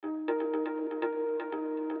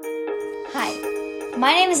Hi,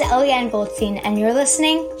 my name is Eliane Goldstein, and you're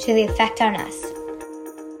listening to The Effect on Us.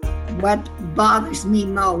 What bothers me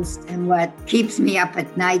most and what keeps me up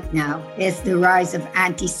at night now is the rise of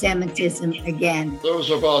anti-Semitism again. There was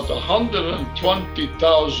about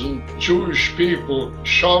 120,000 Jewish people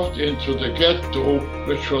shoved into the ghetto,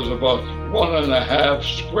 which was about 1.5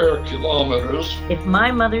 square kilometers. If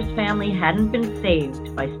my mother's family hadn't been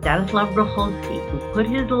saved by Stanislav Grochowski, who put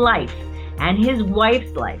his life and his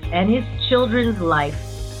wife's life and his children's life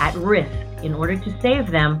at risk in order to save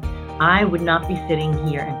them, I would not be sitting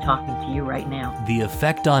here and talking to you right now. The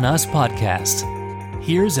Effect on Us podcast.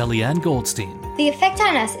 Here's Eliane Goldstein. The Effect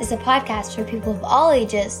on Us is a podcast for people of all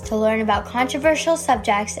ages to learn about controversial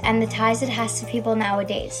subjects and the ties it has to people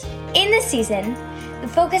nowadays. In this season, the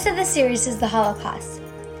focus of the series is the Holocaust.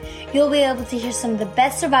 You'll be able to hear some of the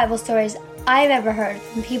best survival stories I've ever heard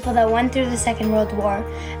from people that went through the Second World War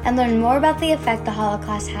and learn more about the effect the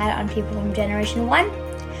Holocaust had on people from Generation 1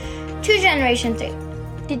 to Generation 3.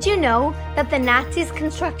 Did you know that the Nazis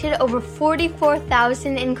constructed over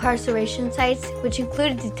 44,000 incarceration sites, which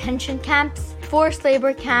included detention camps, forced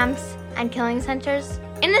labor camps, and killing centers?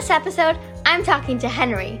 In this episode, I'm talking to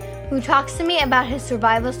Henry, who talks to me about his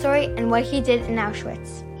survival story and what he did in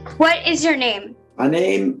Auschwitz. What is your name?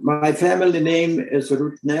 My family name is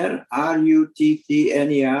Ruttner,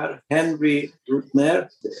 R-U-T-T-N-E-R, Henry Ruttner.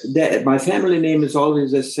 My family name is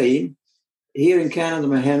always the same. Here in Canada,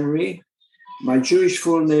 I'm Henry. My Jewish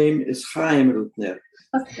full name is Chaim Ruttner.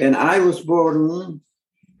 Okay. And I was born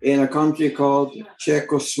in a country called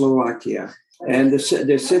Czechoslovakia. And the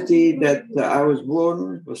city that I was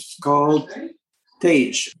born was called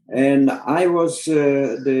Tej. And I was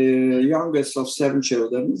the youngest of 7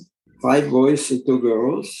 children, 5 boys and 2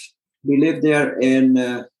 girls. We lived there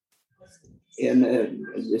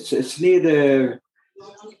it's near the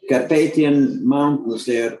Carpathian Mountains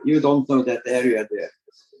there. You don't know that area there.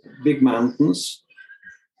 Big mountains.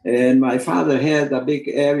 And my father had a big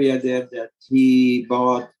area there that he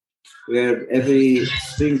bought where every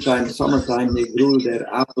springtime, summertime, they grew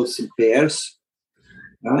their apples and pears,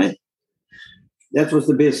 right? That was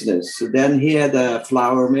the business. So then he had a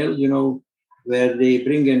flour mill, where they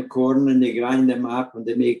bring in corn and they grind them up and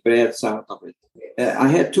they make breads out of it. I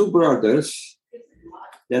had 2 brothers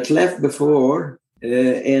that left before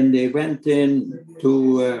and they went in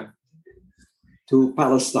to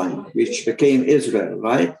Palestine, which became Israel,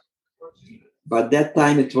 right? But that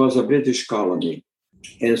time it was a British colony.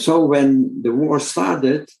 And so when the war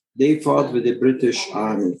started, they fought with the British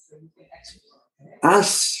Army.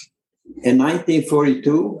 Us, in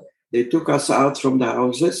 1942, they took us out from the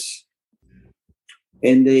houses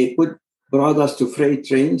and they brought us to freight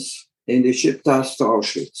trains and they shipped us to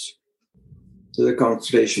Auschwitz, to the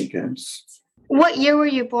concentration camps. What year were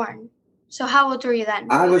you born? So how old were you then?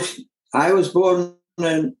 I was born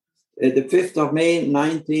on the 5th of May,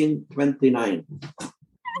 1929.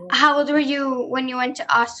 How old were you when you went to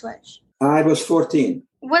Auschwitz? I was 14.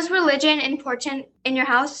 Was religion important in your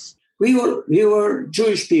house? We were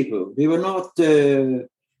Jewish people. We were not, those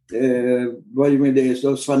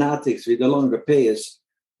fanatics with the longer payers.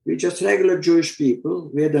 We're just regular Jewish people.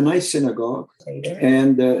 We had a nice synagogue. Cheder?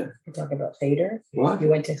 And you're talking about Cheder? What? You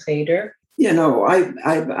went to Cheder?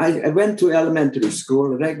 I went to elementary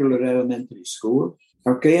school, regular elementary school.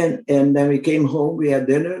 Okay, and then we came home, we had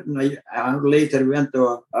dinner, and later we went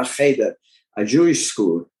to a cheder, a Jewish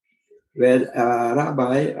school, where a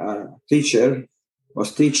rabbi, a teacher,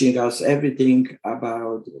 was teaching us everything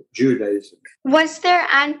about Judaism. Was there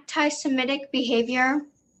anti-Semitic behavior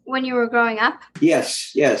when you were growing up?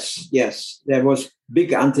 Yes. There was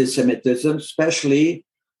big anti-Semitism, especially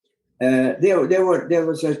there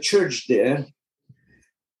was a church there.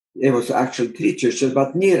 There was actually 3 churches,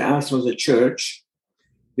 but near us was a church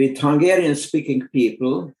with Hungarian-speaking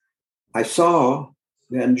people. I saw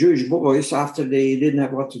when Jewish boys, after they didn't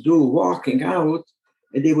have what to do, walking out,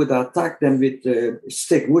 and they would attack them with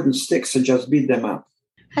wooden sticks and just beat them up.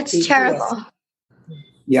 That's terrible.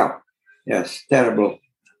 Yeah. Yes. Terrible.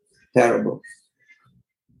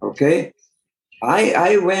 Okay.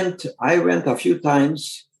 I went a few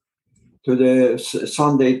times to the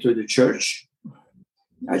Sunday to the church.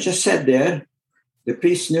 I just sat there. The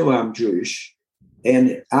priest knew I'm Jewish.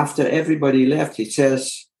 And after everybody left, he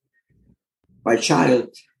says, "My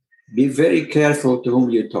child, be very careful to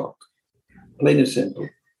whom you talk." Plain and simple.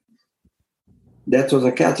 That was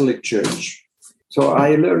a Catholic church. So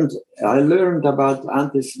I learned about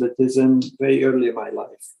anti-Semitism very early in my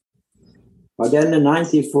life. But then in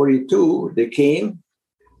 1942, they came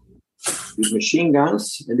with machine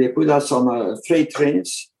guns and they put us on freight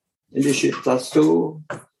trains and they shipped us to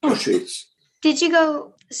Auschwitz. Did you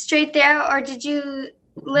go straight there, or did you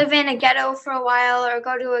live in a ghetto for a while, or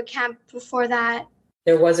go to a camp before that?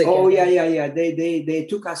 There was a Oh, ghetto. yeah. They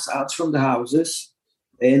took us out from the houses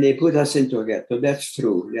and they put us into a ghetto. That's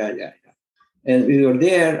true. Yeah. And we were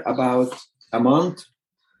there about a month.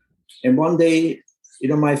 And one day,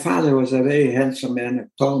 my father was a very handsome man, a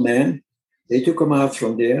tall man. They took him out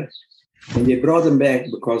from there and they brought him back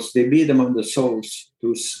because they beat him on the soles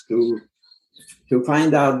to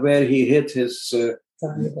find out where he hid his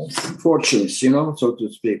fortunes, so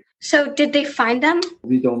to speak. So did they find them?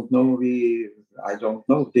 We don't know. I don't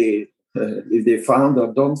know if they found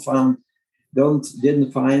or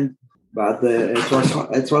didn't find, but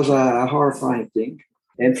it was a horrifying thing.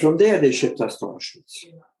 And from there they shipped us to Auschwitz,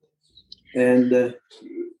 and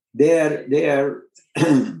there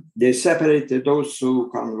they separated those who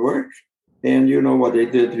can work, and you know what they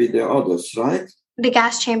did with the others, right? The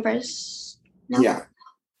gas chambers. No. Yeah.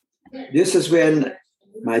 This is when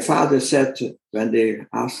my father said, when they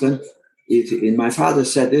asked him, my father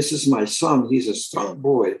said, "This is my son. He's a strong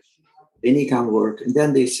boy, and he can work." And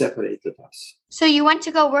then they separated us. So you went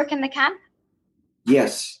to go work in the camp?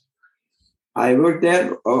 Yes. I worked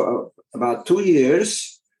there about 2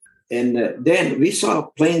 years. And then we saw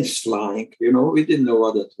planes flying. We didn't know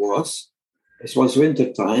what it was. It was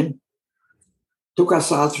winter time. Took us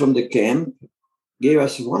out from the camp, gave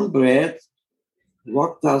us one bread,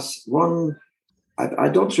 walked us I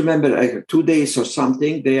don't remember, like 2 days or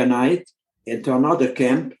something, day and night, into another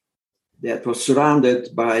camp that was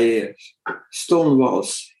surrounded by stone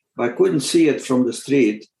walls. I couldn't see it from the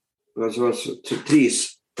street because it was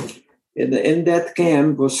trees. And that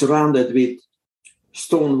camp was surrounded with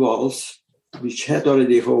stone walls, which had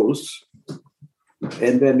already holes.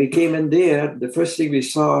 And when we came in there, the first thing we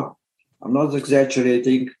saw, I'm not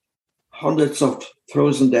exaggerating, hundreds of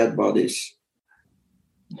frozen dead bodies.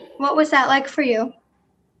 What was that like for you?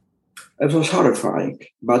 It was horrifying,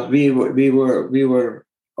 but we were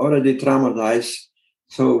already traumatized.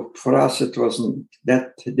 So for us, it wasn't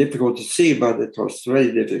that difficult to see, but it was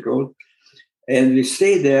very difficult. And we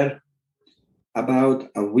stayed there about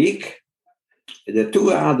a week. There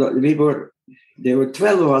were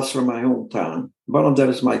 12 of us from my hometown. One of them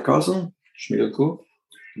is my cousin, Shmilku.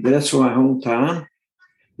 The rest from my hometown.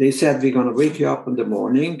 They said, "We're going to wake you up in the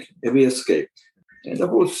morning," and we escaped. And the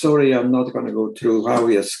whole story, I'm not going to go through how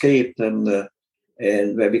we escaped and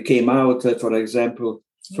when we came out, for example,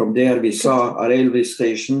 from there we saw a railway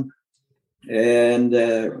station and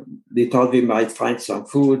we thought we might find some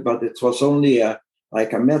food, but it was only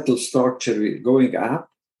like a metal structure going up.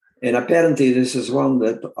 And apparently this is one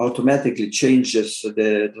that automatically changes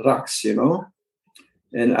the rocks,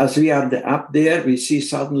 And as we are up there, we see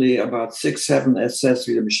suddenly about 6-7 SS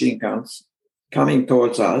with the machine guns coming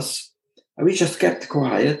towards us. And we just kept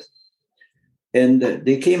quiet. And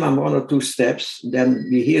they came on 1 or 2 steps. Then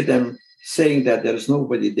we hear them saying that there's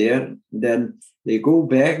nobody there. Then they go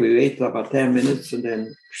back. We wait about 10 minutes and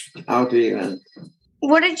then out we went.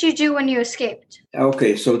 What did you do when you escaped?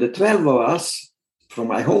 Okay, so the 12 of us from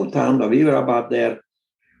my hometown, we were about there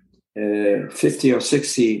 50 or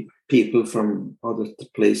 60 people from other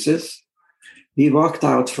places. We walked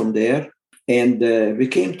out from there and we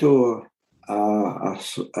came to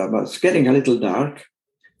it was getting a little dark.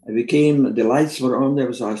 The lights were on. There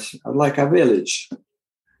was like a village.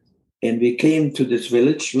 And we came to this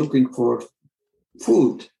village looking for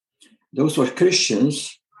food. Those were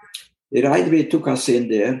Christians. They right away took us in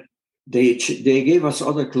there. They gave us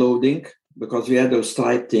other clothing because we had those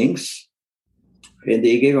striped things. And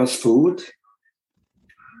they gave us food.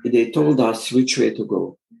 And they told us which way to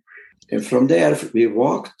go. And from there, we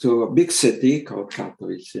walked to a big city called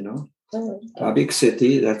Katowice, a big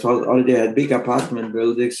city that already had big apartment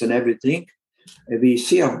buildings and everything. And we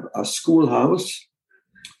see a schoolhouse,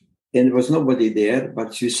 and there was nobody there,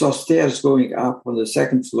 but we saw stairs going up on the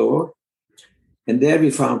second floor. And there we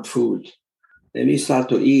found food. And we start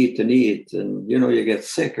to eat, and you get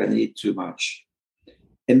sick and eat too much.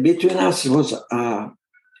 And between us was a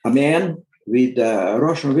man with a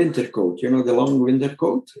Russian winter coat, the long winter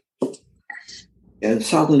coat. And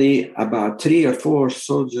suddenly about 3 or 4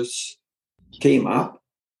 soldiers came up.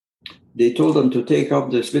 They told them to take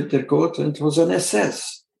off this winter coat, and it was an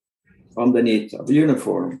SS underneath of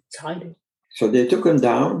uniform. So they took him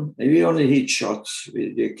down, and we only hit shots.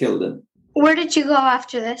 They killed him. Where did you go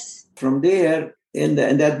after this? From there, in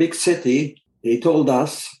that big city, they told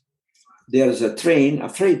us there's a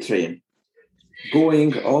freight train,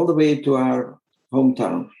 going all the way to our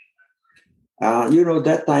hometown.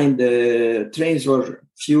 That time the trains were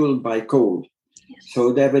fueled by coal. Yes.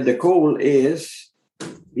 So that where the coal is,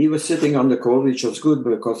 We were sitting on the cold, which was good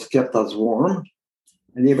because it kept us warm.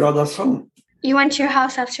 And he brought us home. You went to your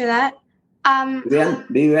house after that?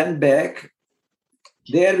 We went back.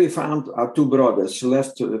 There we found our two brothers who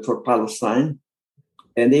left for Palestine.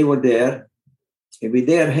 And they were there. And we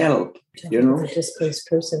there help, you know. The displaced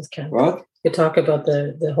persons camp. What? You talk about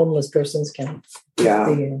the homeless persons camp.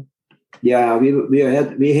 Yeah. Yeah,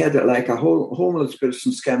 we had like a whole homeless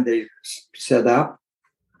persons camp they set up,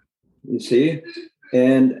 you see.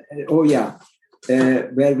 And,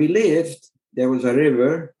 where we lived, there was a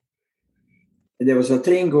river. And there was a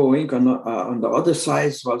train going. On the other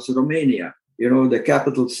side was Romania, you know, the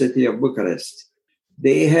capital city of Bucharest.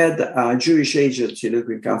 They had a Jewish agency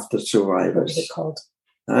looking after survivors. What was it called?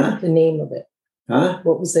 Huh? The name of it. Huh?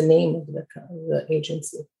 What was the name of the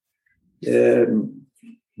agency?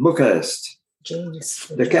 Bucharest. James.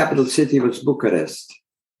 The capital city was Bucharest.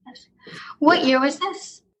 What year was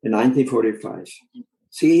this? In 1945.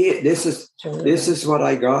 See, this is what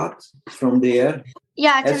I got from there.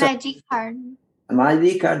 Yeah, it's an ID card. An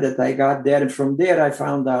ID card that I got there. And from there, I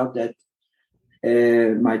found out that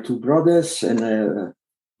my two brothers and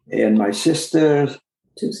my sister,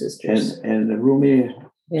 two sisters, and Rumi,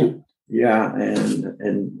 and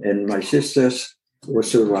my sisters were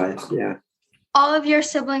survived. Yeah. All of your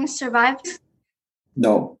siblings survived?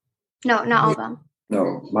 No, not all of them.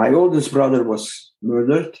 No, my oldest brother was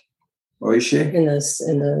murdered. Oishi.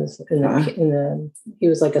 He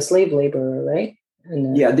was like a slave laborer, right?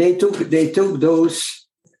 They took those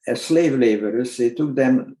as slave laborers. They took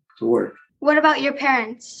them to work. What about your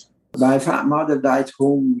parents? My mother died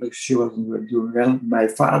home because she wasn't doing well. My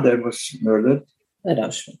father was murdered at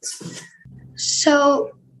Auschwitz.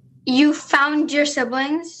 So you found your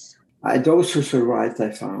siblings? Those who survived, I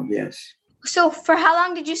found, yes. So for how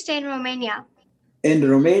long did you stay in Romania? In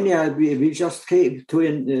Romania, we just came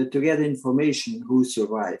to get information who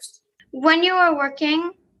survived. When you were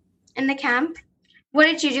working in the camp, what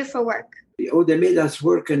did you do for work? Oh, they made us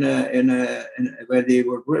work in where they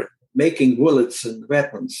were making bullets and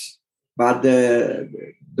weapons. But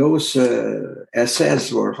those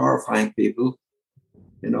SS were horrifying people,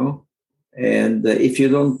 you know. And if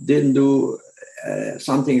you didn't do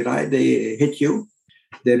something right, they hit you.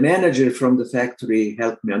 The manager from the factory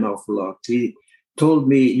helped me an awful lot. He told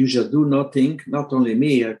me, you just do nothing, not only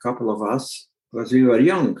me, a couple of us, because we were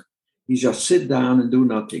young. You just sit down and do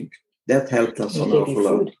nothing. That helped us an awful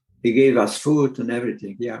lot. He gave us food and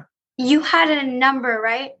everything, yeah. You had a number,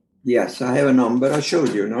 right? Yes, I have a number. I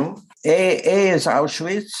showed you, no? A is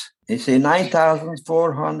Auschwitz. It's a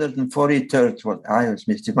 9,443rd. What I was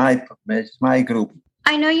missing. My group.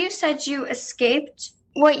 I know you said you escaped.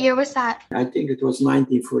 What year was that? I think it was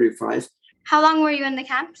 1945. How long were you in the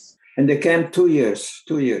camps? In the camp, 2 years.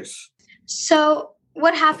 2 years. So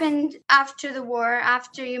what happened after the war,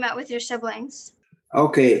 after you met with your siblings?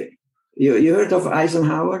 Okay. You heard of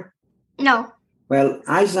Eisenhower? No. Well,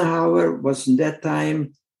 Eisenhower was in that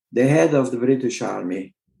time the head of the British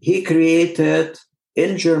Army. He created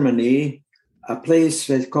in Germany a place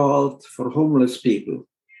that's called for homeless people.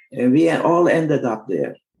 And we all ended up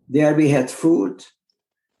there. There we had food.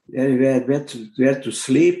 There we had where to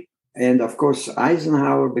sleep. And of course,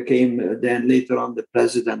 Eisenhower became then later on the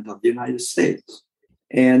president of the United States.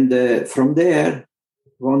 And from there,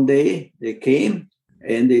 one day they came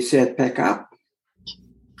and they said, pack up.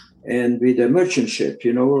 And with a merchant ship,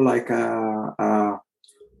 you know, like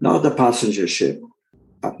not a passenger ship,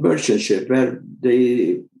 a merchant ship where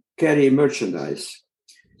they carry merchandise.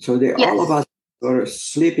 So all of us were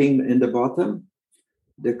sleeping in the bottom.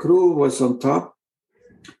 The crew was on top.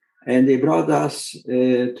 And they brought us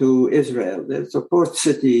to Israel. There's a port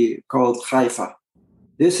city called Haifa.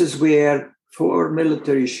 This is where 4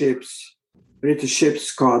 military ships, British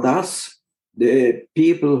ships, caught us. The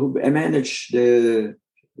people who managed the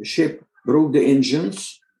ship broke the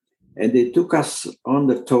engines, and they took us on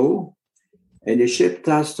the tow, and they shipped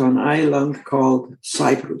us to an island called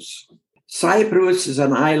Cyprus. Cyprus is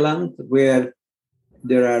an island where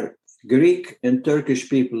there are Greek and Turkish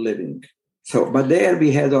people living. So, but there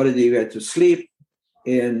we had already where to sleep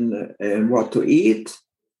and what to eat.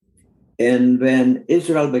 And when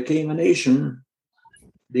Israel became a nation,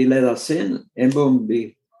 they let us in, and boom,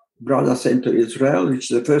 they brought us into Israel,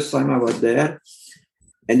 which is the first time I was there.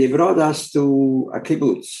 And they brought us to a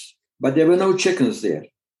kibbutz, but there were no chickens there,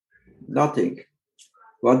 nothing.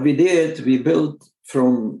 What we did, we built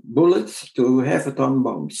from bullets to half-a-ton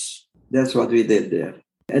bombs. That's what we did there.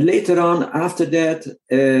 And later on, after that,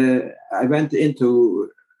 I went into,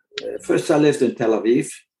 first I lived in Tel Aviv,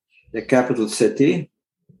 the capital city.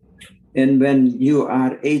 And when you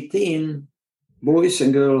are 18, boys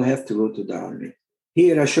and girls have to go to the army.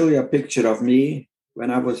 Here I show you a picture of me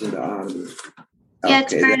when I was in the army. Yeah,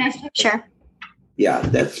 it's a very nice picture. Yeah,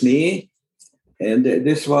 that's me. And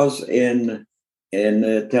this was in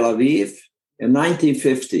Tel Aviv in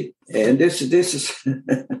 1950. And this is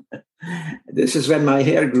this is when my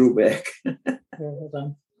hair grew back. Hold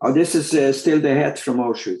on. Oh, this is still the hat from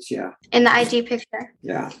Auschwitz, yeah. In the ID picture.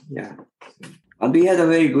 Yeah. And we had a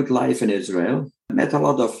very good life in Israel. I met a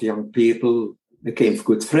lot of young people, became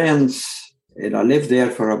good friends, and I lived there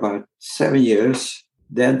for about 7 years.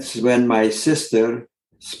 That's when my sister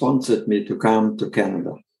sponsored me to come to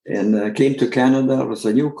Canada. And I came to Canada. It was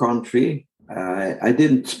a new country. I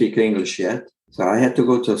didn't speak English yet, so I had to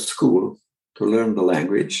go to school to learn the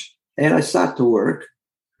language. And I started to work,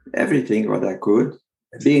 everything what I could.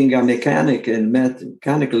 Being a mechanic in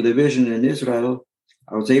mechanical division in Israel,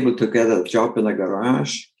 I was able to get a job in a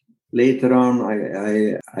garage. Later on,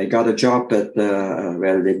 I got a job at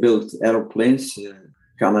where they built airplanes,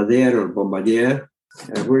 Canadair or Bombardier.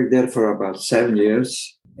 I worked there for about 7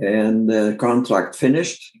 years, and the contract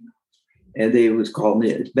finished. And they would call me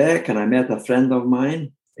back, and I met a friend of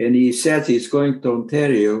mine, and he said he's going to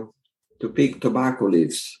Ontario to pick tobacco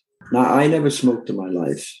leaves. Now, I never smoked in my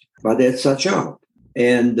life, but it's a job.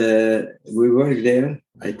 And we worked there,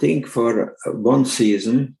 I think, for one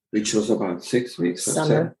season, which was about 6 weeks.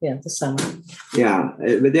 Summer, yeah, the summer. Yeah,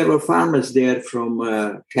 but there were farmers there from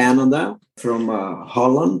Canada, from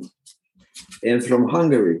Holland, and from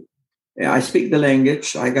Hungary. I speak the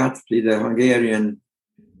language. I got the Hungarian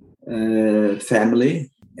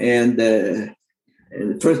family, and the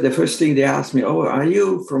first thing they asked me, "Oh, are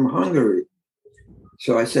you from Hungary?"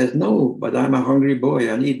 So I said, "No, but I'm a hungry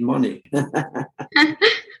boy. I need money."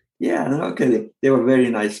 Yeah, okay. They were very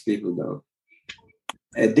nice people, though.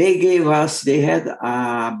 They had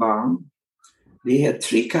a barn. They had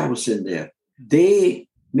 3 cows in there. They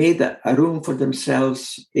made a room for themselves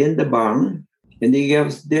in the barn, and they gave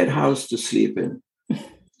us their house to sleep in.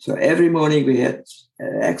 So every morning we had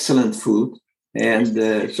excellent food. And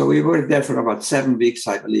so we worked there for about 7 weeks,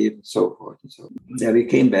 I believe, and so forth. And so then we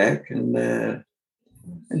came back, and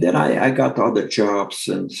then I got other jobs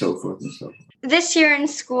and so forth and so forth. This year in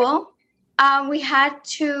school, we had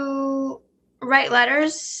to write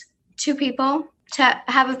letters to people to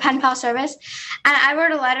have a pen pal service. And I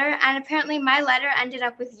wrote a letter, and apparently my letter ended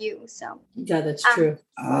up with you. So Yeah, that's true.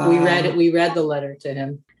 We read it. We read the letter to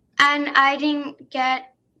him. And I didn't get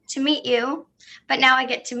to meet you, but now I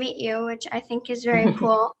get to meet you, which I think is very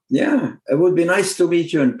cool. Yeah, it would be nice to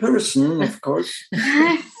meet you in person, of course.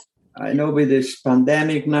 I know with this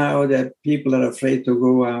pandemic now that people are afraid to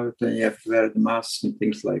go out and you have to wear the mask and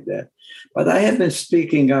things like that. But I have been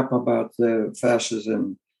speaking up about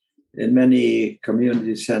fascism in many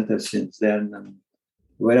community centers since then, and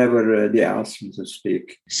wherever they ask me to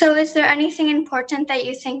speak. So is there anything important that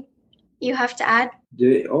you think you have to add?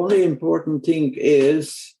 The only important thing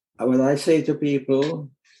is, what I say to people,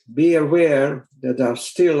 be aware that there are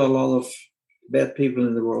still a lot of bad people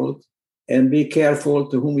in the world, and be careful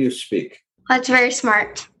to whom you speak. That's very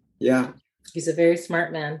smart. Yeah. He's a very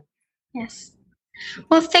smart man. Yes.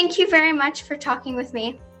 Well, thank you very much for talking with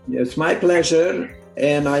me. It's my pleasure.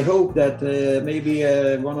 And I hope that maybe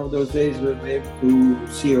one of those days we'll be able to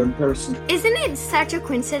see you in person. Isn't it such a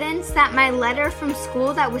coincidence that my letter from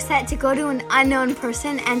school that was set to go to an unknown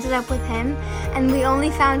person ended up with him, and we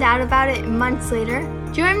only found out about it months later?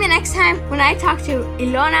 Join me next time when I talk to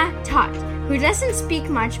Ilona Tot, who doesn't speak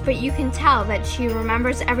much, but you can tell that she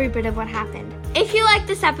remembers every bit of what happened. If you liked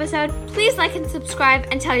this episode, please like and subscribe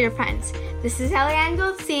and tell your friends. This is Eliane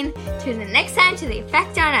Goldstein. Tune in next time to The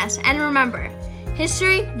Effect on Us. And remember,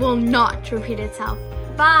 history will not repeat itself.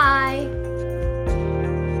 Bye!